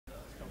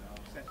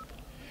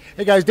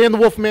Hey guys, Dan the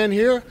Wolfman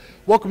here.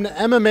 Welcome to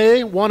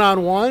MMA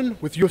One-on-One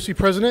with UFC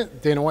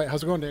President Dana White.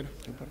 How's it going, Dana?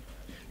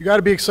 You got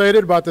to be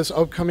excited about this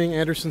upcoming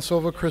Anderson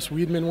Silva Chris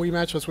Weidman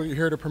rematch. That's what you're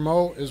here to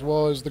promote, as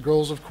well as the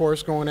girls, of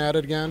course, going at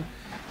it again.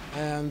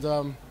 And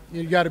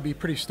you got to be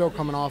pretty stoked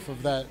coming off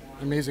of that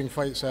amazing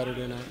fight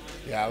Saturday night.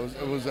 Yeah,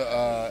 it was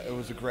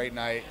a great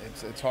night.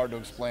 It's hard to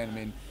explain. I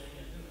mean,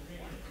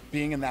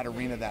 being in that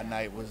arena that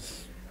night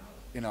was,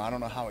 I don't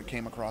know how it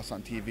came across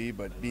on TV,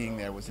 but being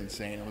there was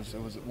insane. It was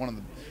one of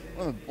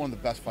the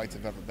best fights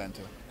I've ever been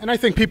to. And I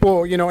think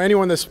people,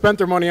 anyone that spent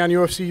their money on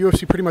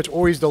UFC pretty much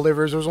always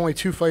delivers. There was only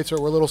 2 fights that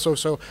were a little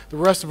so-so. The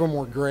rest of them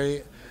were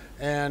great.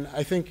 And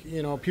I think,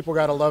 people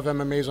got to love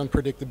MMA's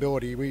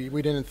unpredictability.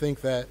 We didn't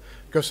think that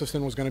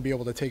Gustafsson was going to be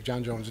able to take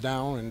John Jones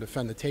down and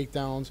defend the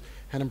takedowns.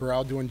 Renan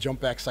Barão doing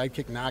jump back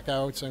sidekick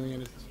knockouts. I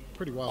mean, it's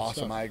pretty wild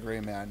awesome stuff. I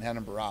agree, man.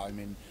 Renan Barão, I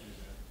mean,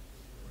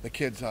 the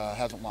kid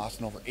hasn't lost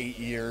in over 8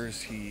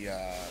 years. He's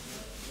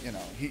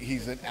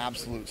an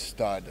absolute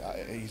stud.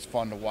 He's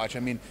fun to watch.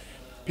 I mean,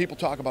 people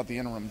talk about the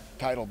interim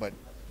title, but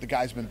the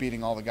guy's been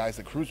beating all the guys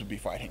that Cruz would be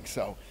fighting.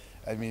 So,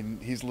 I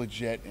mean, he's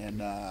legit,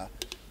 and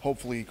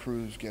hopefully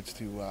Cruz gets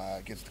to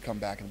come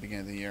back in the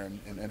beginning of the year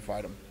and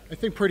fight him. I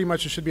think pretty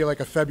much it should be like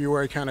a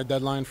February kind of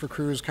deadline for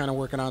Cruz, kind of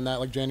working on that,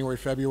 like January,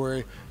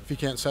 February. If he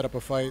can't set up a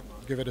fight,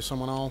 give it to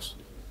someone else.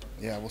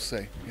 Yeah, we'll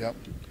see. Yep.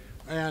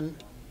 And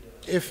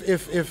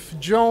if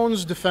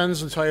Jones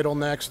defends the title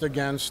next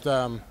against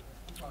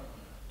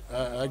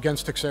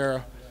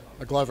Teixeira,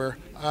 Glover,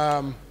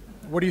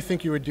 what do you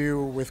think you would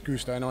do with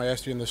Gusta? I know I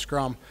asked you in the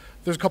scrum.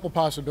 There's a couple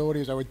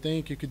possibilities. I would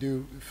think you could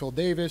do Phil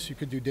Davis, you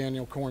could do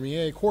Daniel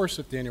Cormier. Of course,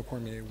 if Daniel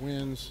Cormier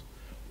wins,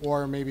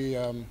 or maybe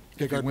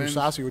Gegard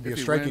Mousasi would be a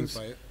striking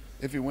fight.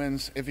 If he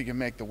wins, if he can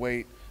make the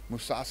weight,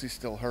 Mousasi's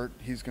still hurt.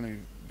 He's going to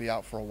be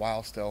out for a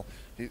while still.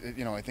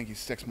 I think he's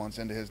 6 months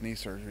into his knee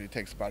surgery. It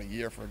takes about a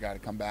year for a guy to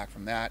come back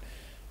from that.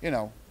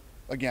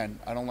 Again,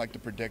 I don't like to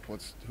predict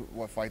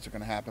what fights are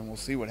going to happen. We'll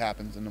see what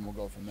happens, and then we'll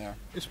go from there.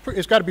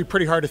 It's got to be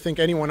pretty hard to think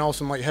anyone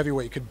else in light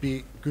heavyweight could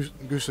beat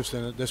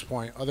Gustafsson at this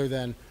point, other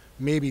than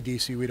maybe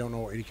DC. We don't know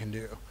what he can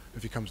do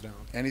if he comes down.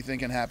 Anything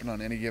can happen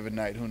on any given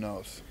night. Who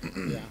knows?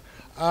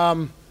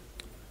 Yeah.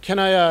 Can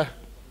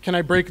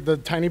I break the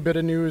tiny bit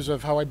of news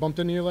of how I bumped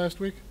into you last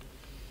week?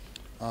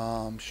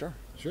 Sure.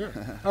 Sure.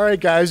 All right,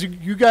 guys.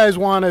 You guys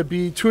want to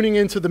be tuning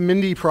into the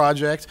Mindy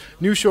Project,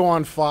 new show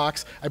on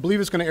Fox. I believe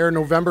it's going to air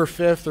November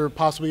 5th or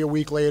possibly a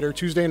week later,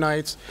 Tuesday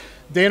nights.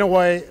 Dana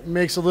White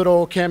makes a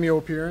little cameo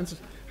appearance.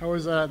 How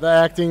is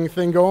the acting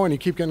thing going? You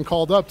keep getting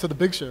called up to the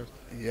big show.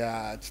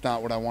 Yeah, it's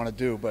not what I want to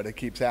do, but it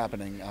keeps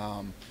happening.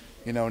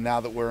 Now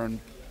that we're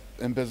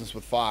in business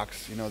with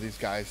Fox, these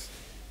guys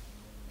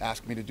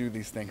ask me to do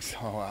these things,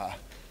 so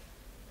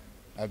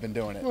I've been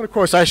doing it. Well, of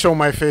course, I show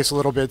my face a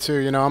little bit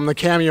too. I'm the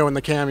cameo in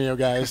the cameo,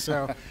 guys.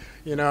 So,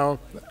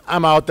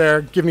 I'm out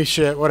there. Give me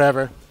shit,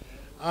 whatever.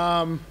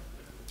 What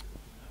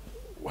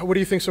do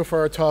you think so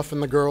far? Tough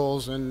and the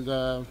girls, and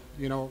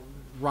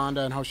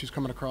Ronda and how she's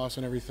coming across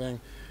and everything.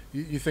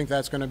 You think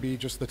that's going to be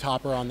just the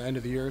topper on the end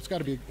of the year? It's got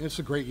to be. It's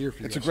a great year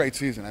for you. It's a great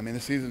season. I mean,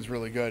 the season's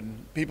really good.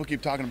 And people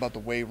keep talking about the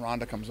way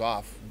Ronda comes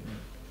off.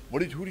 Who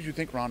did you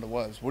think Ronda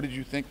was? What did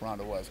you think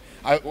Ronda was?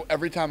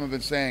 Every time I've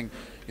been saying,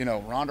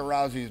 Ronda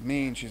Rousey's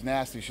mean, she's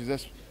nasty, she's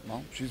this.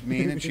 Well, she's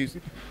mean and she's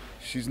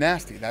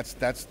nasty.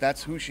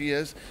 That's who she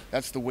is.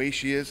 That's the way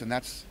she is, and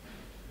that's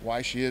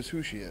why she is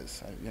who she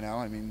is. I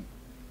mean,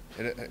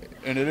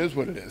 and it is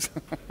what it is.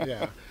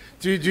 Yeah.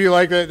 Do you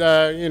like that?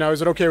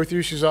 Is it okay with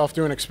you? She's off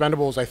doing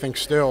Expendables, I think,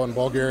 still in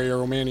Bulgaria or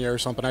Romania or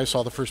something. I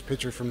saw the first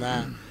picture from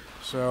that.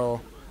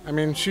 So. I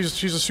mean, she's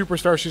a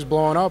superstar. She's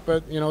blowing up,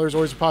 but there's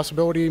always a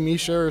possibility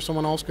Misha or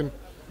someone else can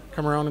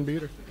come around and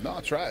beat her. No,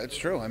 that's right. It's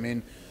true. I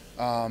mean,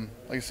 like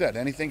I said,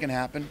 anything can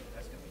happen.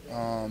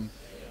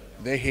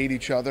 They hate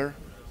each other.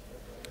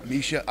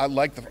 Misha, I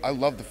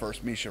love the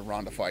first Misha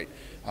Ronda fight.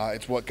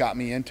 It's what got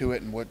me into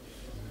it and what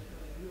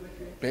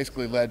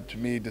basically led to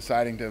me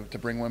deciding to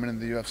bring women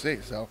into the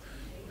UFC. So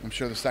I'm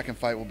sure the second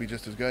fight will be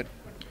just as good.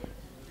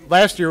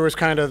 Last year was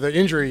kind of the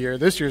injury year.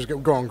 This year's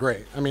going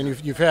great. I mean,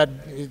 you've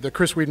had the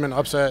Chris Weidman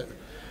upset.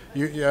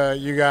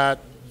 You got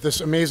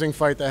this amazing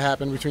fight that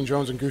happened between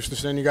Jones and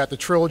Gustafsson. You got the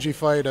trilogy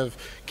fight of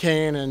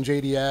Kane and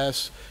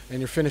JDS, and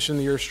you're finishing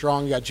the year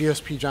strong. You got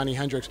GSP Johnny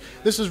Hendricks.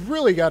 This has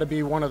really got to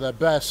be one of the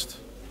best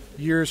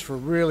years for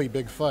really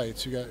big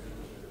fights.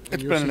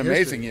 It's been an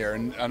amazing year,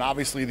 and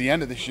obviously the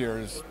end of this year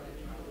has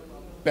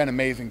been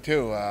amazing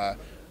too.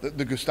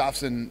 The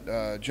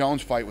Gustafsson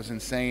Jones fight was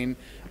insane.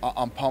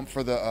 I'm pumped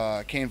for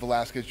the Cain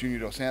Velasquez Junior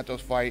Dos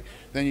Santos fight.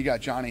 Then you got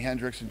Johnny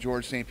Hendricks and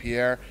George St.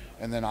 Pierre,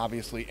 and then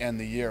obviously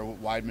end the year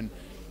with Weidman,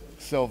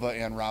 Silva,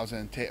 and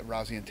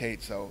Rousey and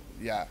Tate. So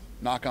yeah,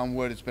 knock on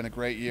wood, it's been a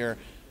great year.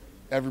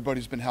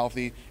 Everybody's been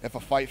healthy. If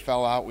a fight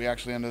fell out, we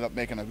actually ended up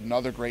making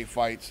another great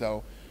fight.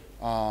 So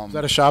is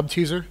that a Schaub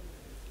teaser,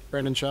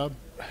 Brandon Schaub?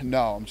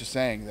 No, I'm just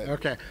saying that.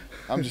 Okay.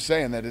 I'm just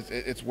saying that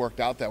it's worked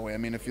out that way. I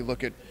mean, if you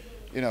look at,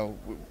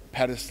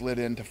 Pettis slid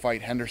in to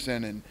fight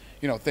Henderson, and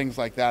things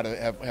like that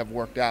have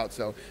worked out.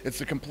 So it's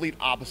the complete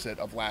opposite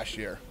of last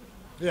year.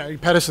 Yeah,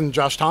 Pettis and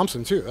Josh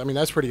Thompson too. I mean,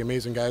 that's pretty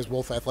amazing guys.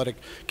 Both athletic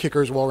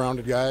kickers,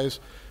 well-rounded guys.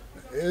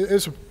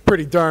 It's a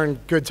pretty darn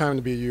good time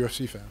to be a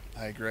UFC fan.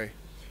 I agree.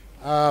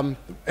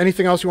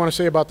 Anything else you want to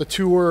say about the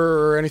tour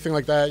or anything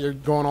like that? You're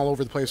going all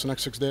over the place the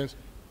next 6 days?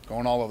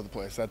 Going all over the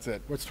place. That's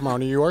it. What's tomorrow?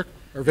 New York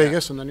or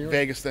Vegas and then New York?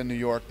 Vegas, then New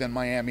York, then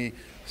Miami,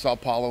 Sao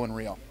Paulo, and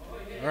Rio.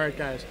 All right,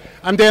 guys.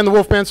 I'm Dan the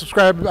Wolfman.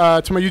 Subscribe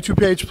to my YouTube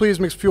page, please.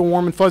 Makes me feel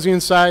warm and fuzzy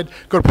inside.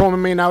 Go to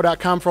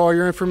promomanow.com for all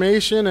your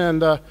information,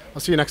 and I'll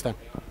see you next time.